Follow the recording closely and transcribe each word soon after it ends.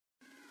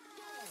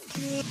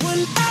Hello,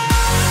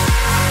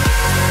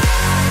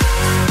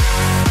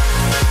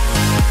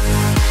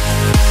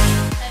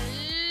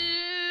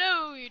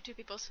 YouTube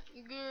peoples.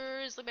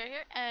 Grizzly Bear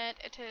here, and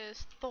it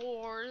is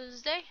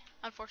Thursday.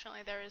 Unfortunately,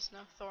 there is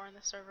no Thor in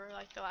the server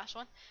like the last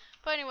one.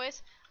 But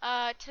anyways,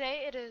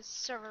 today it is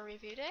server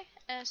review day,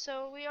 and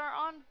so we are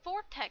on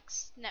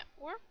Vortex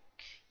network.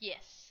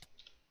 Yes.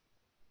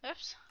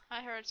 Oops,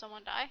 I heard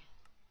someone die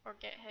or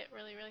get hit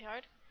really, really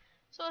hard.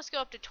 So let's go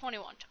up to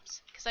 21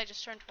 jumps, because I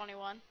just turned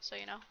 21, so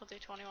you know, we'll do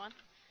 21. Okay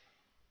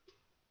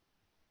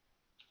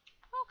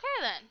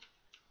then.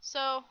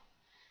 So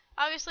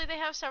obviously they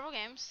have several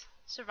games.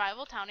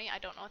 Survival Townie, I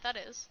don't know what that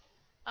is.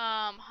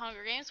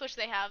 Hunger Games, which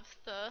they have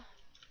the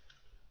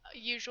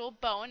usual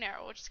bow and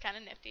arrow, which is kind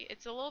of nifty.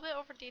 It's a little bit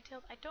over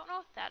detailed. I don't know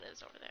what that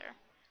is over there.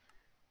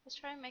 Let's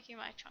try making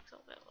my chunks a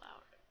little bit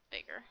louder,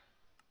 bigger.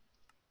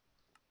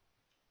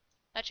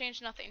 That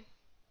changed nothing.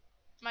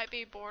 Might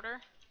be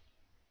border.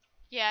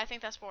 Yeah, I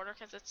think that's border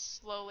because it's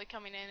slowly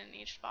coming in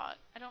each spot.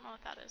 I don't know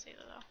what that is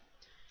either though.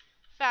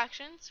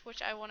 Factions,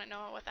 which I wouldn't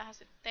know what that has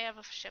to. They have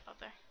a ship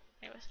up there.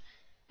 Anyways,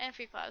 and a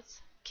few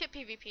clouds. Kit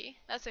PvP.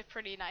 That's a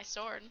pretty nice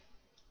sword.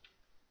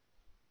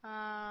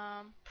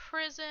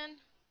 Prison.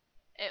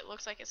 It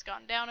looks like it's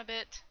gone down a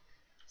bit.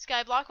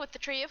 Skyblock with the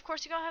tree. Of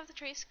course, you gotta have the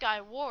tree.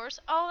 Sky Wars.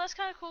 Oh, that's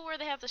kind of cool where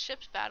they have the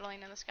ships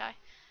battling in the sky.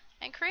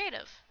 And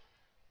creative.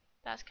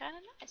 That's kind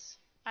of nice.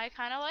 I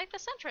kind of like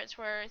this entrance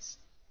where it's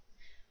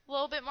a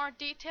little bit more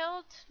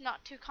detailed,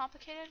 not too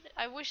complicated.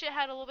 I wish it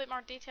had a little bit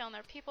more detail in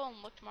their people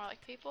and looked more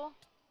like people.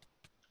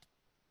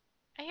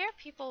 I hear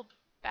people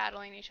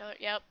battling each other.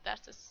 Yep,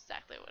 that's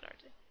exactly what I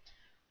did.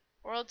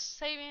 World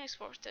saving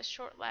exports to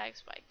short lag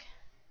spike.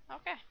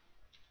 Okay.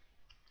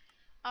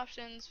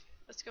 Options.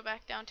 Let's go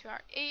back down to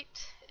our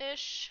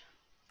 8-ish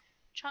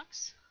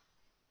chunks.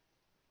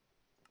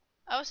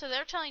 Oh, so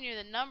they're telling you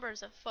the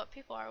numbers of what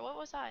people are. What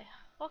was I?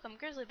 Welcome,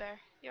 Grizzly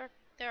Bear.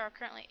 There are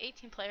currently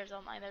 18 players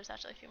online. There's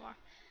actually a few more.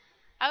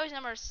 I was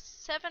number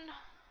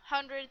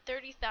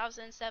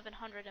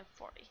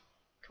 730,740.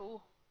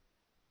 Cool.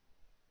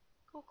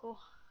 Cool.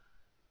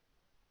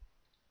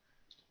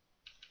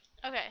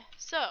 Okay,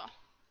 so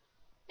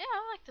yeah,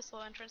 I like this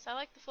little entrance. I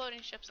like the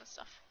floating ships and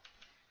stuff.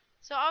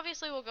 So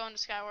obviously we'll go into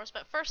Sky Wars,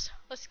 but first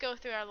let's go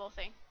through our little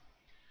thing.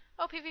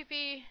 Oh,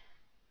 PvP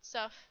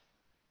stuff.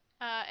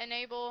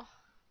 Enable.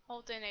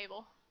 Hold to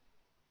enable.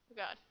 Oh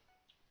god.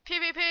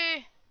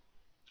 PvP!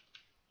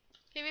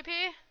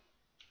 PvP?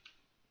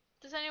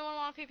 Does anyone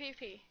want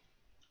PvP?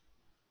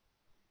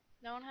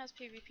 No one has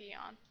PvP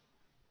on.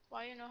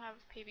 Why you don't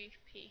have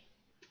PvP?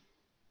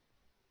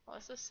 Well,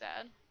 this is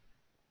sad.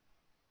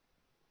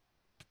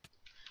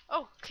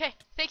 Oh, okay.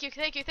 Thank you.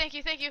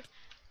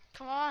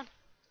 Come on.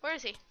 Where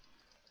is he?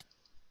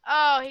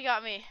 Oh, he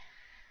got me.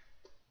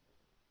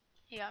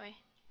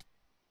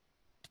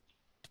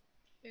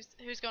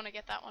 Who's going to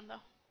get that one,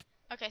 though?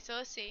 Okay, so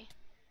let's see.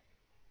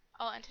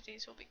 All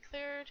entities will be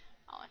cleared.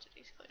 All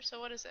entities cleared. So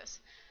what is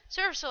this?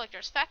 Server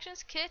selectors.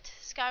 Factions, Kit,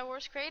 Sky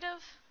Wars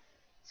Creative,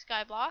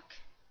 Skyblock,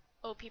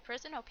 OP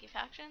Prison, OP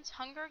Factions,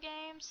 Hunger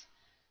Games,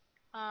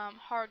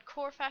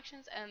 Hardcore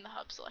Factions, and the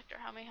Hub Selector.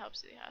 How many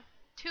hubs do you have?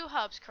 2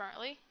 hubs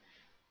currently.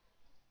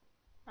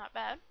 Not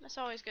bad. It's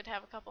always good to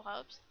have a couple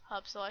hubs.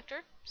 Hub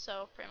Selector,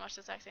 so pretty much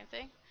the exact same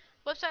thing.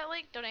 Website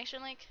link,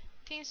 donation link,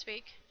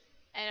 TeamSpeak,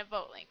 and a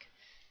vote link.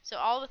 So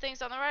all the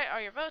things on the right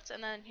are your votes,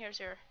 and then here's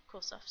your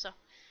cool stuff. So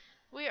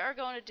we are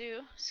going to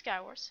do Sky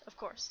Wars, of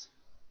course,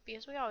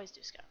 because we always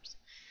do Sky Wars.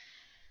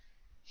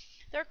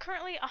 There are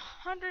currently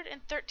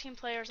 113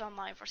 players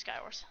online for Sky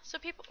Wars. So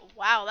people,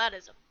 wow, that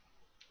is a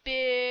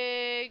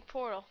big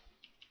portal.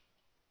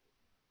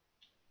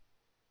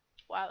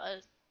 Wow,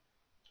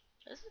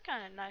 this is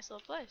kind of a nice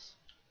little place.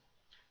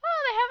 Oh,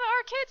 they have an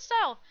arcade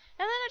style,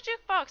 and then a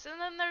jukebox, and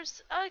then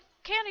there's a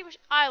candy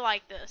machine. I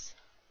like this.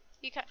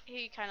 He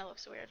kind of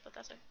looks weird, but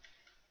that's okay.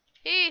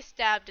 He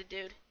stabbed a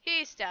dude.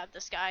 He stabbed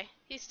this guy.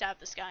 He stabbed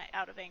this guy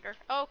out of anger.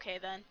 Okay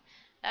then.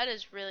 That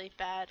is really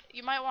bad.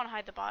 You might want to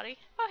hide the body.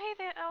 Oh hey,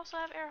 they also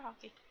have air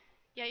hockey.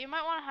 Yeah, you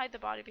might want to hide the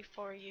body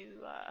before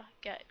you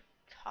get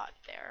caught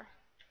there.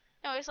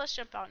 Anyways, let's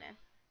jump on in.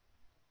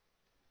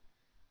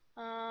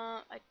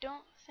 I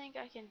don't think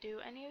I can do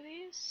any of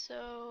these,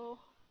 so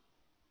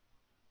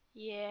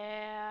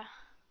yeah.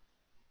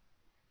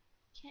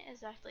 Can't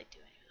exactly do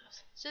any of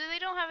those. So they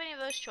don't have any of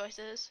those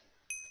choices.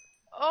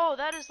 Oh,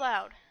 that is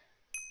loud.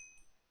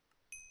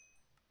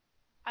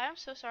 I am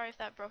so sorry if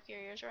that broke your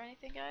ears or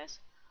anything,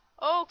 guys.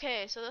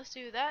 Okay, so let's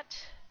do that,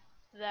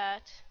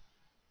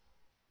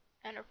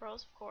 ender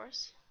pearls, of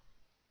course.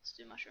 Let's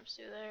do mushroom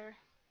stew there.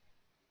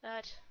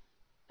 That.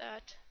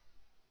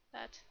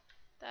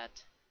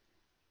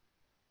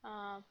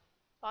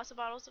 Lots of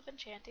bottles of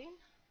enchanting.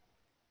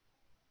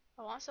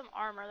 I want some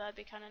armor, that'd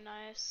be kind of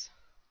nice.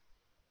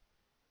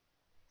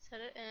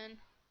 Set it in.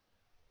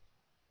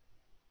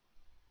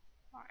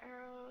 More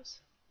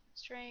arrows.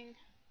 String.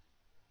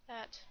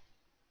 That.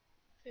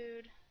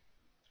 Food.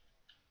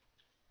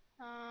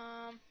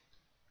 I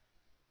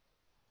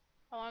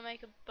want to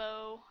make a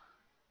bow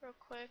real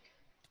quick.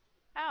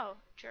 Ow,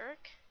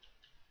 jerk.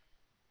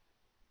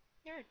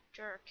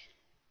 Jerk.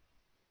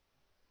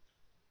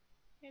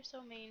 You're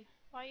so mean.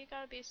 Why you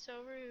gotta be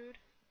so rude?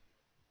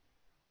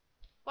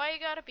 Why you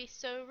gotta be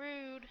so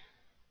rude?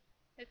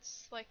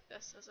 It's like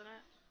this, isn't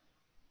it?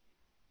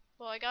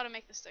 Well, I gotta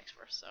make the sticks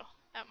first, so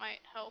that might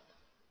help.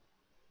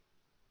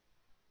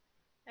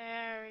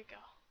 There we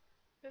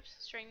go. Oops,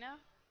 string now.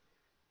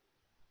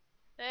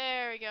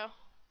 There we go.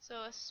 So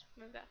let's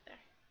move that there.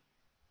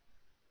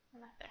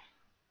 And that there.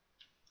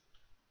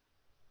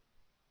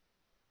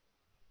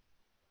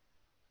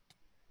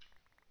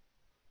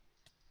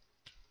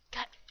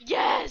 God,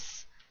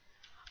 yes!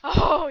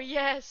 Oh,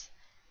 yes!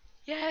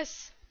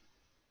 Yes!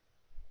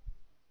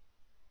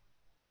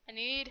 I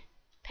need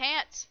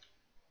pants.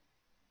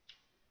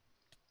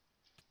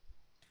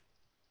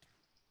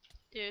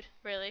 Dude,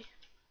 really?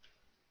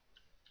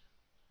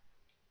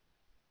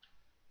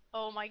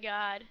 Oh my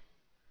god.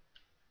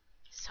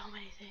 So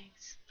many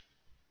things.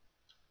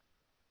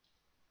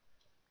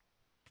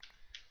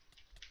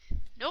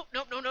 Nope,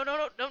 nope, no, no, no,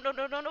 no, no, no,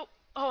 no, no, no.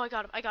 Oh, I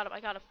got him, I got him, I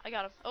got him, I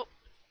got him. Oh.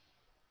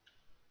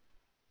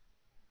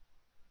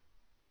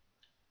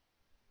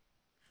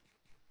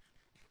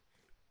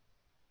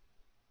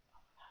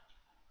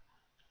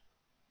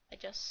 I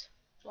just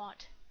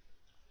want.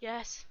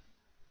 Yes.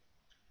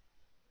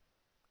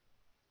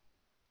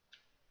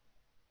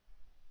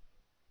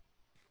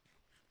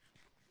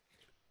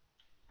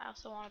 I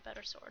also want a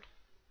better sword.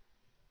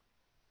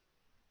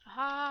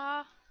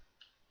 Aha!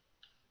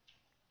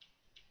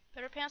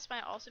 Better pants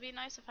might also be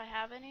nice if I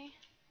have any.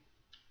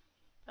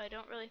 But I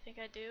don't really think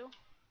I do.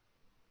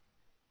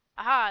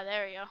 Aha,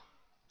 there we go.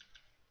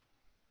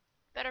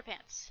 Better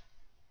pants.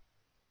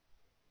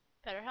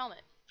 Better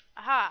helmet.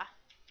 Aha!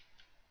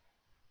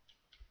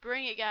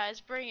 Bring it,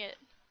 guys, bring it.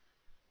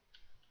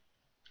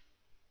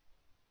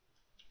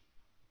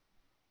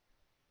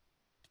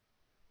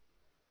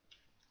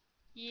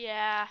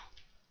 Yeah.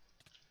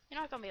 You're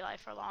not gonna be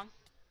alive for long.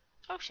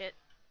 Oh shit.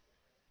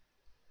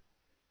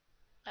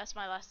 That's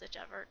my last ditch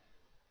effort.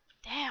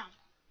 Damn.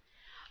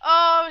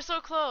 Oh, I was so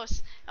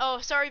close. Oh,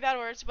 sorry, bad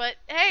words, but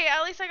hey,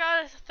 at least I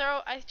got a throw.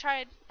 I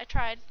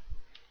tried.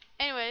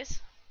 Anyways,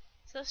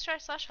 so let's try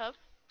slash hub.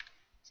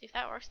 See if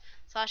that works.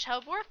 Slash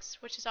hub works,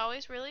 which is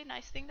always really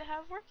nice thing to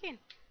have working.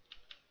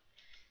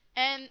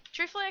 And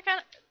truthfully,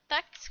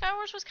 that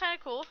Skywars was kind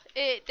of cool.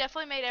 It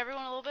definitely made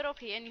everyone a little bit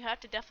OP, and you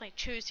have to definitely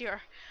choose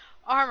your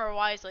armor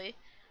wisely.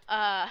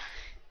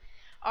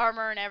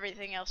 Armor and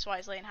everything else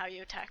wisely, and how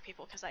you attack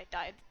people, because I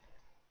died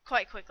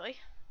quite quickly,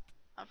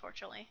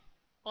 unfortunately.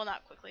 Well,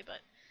 not quickly, but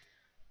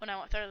when I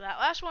went through that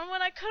last one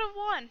when I could have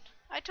won.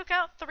 I took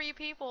out 3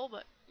 people,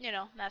 but, you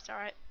know, that's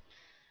alright.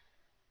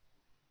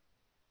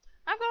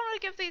 I'm going to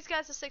give these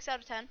guys a 6 out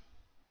of 10.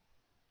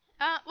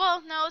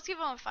 Well, no, let's give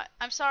them a 5.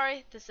 I'm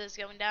sorry, this is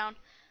going down.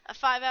 A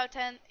 5 out of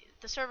 10.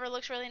 The server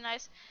looks really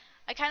nice.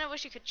 I kind of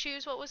wish you could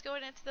choose what was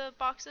going into the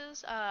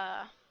boxes,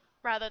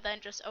 rather than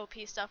just OP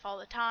stuff all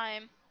the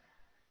time,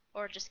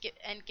 or just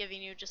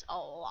giving you just a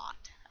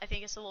lot. I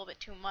think it's a little bit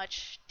too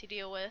much to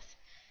deal with.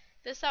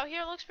 This out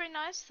here looks pretty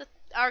nice. The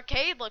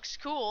arcade looks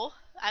cool.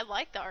 I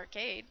like the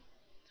arcade.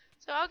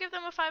 So I'll give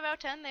them a 5 out of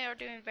 10. They are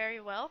doing very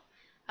well.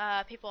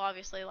 People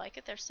obviously like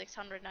it. There's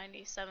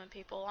 697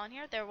 people on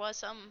here. There was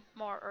some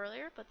more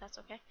earlier, but that's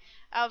okay.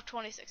 Out of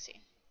 2016.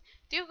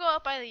 Do go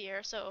up by the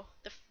year, so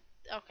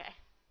okay.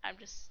 I'm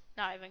just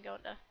not even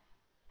going to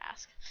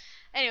ask.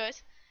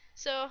 Anyways,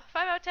 so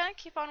 5 out of 10.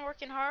 Keep on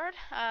working hard.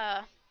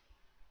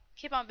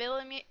 Keep on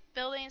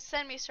building.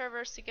 Send me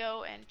servers to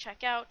go and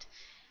check out.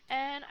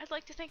 And I'd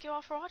like to thank you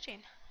all for watching.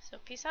 So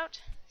peace out.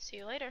 See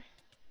you later.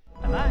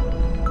 Bye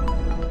bye.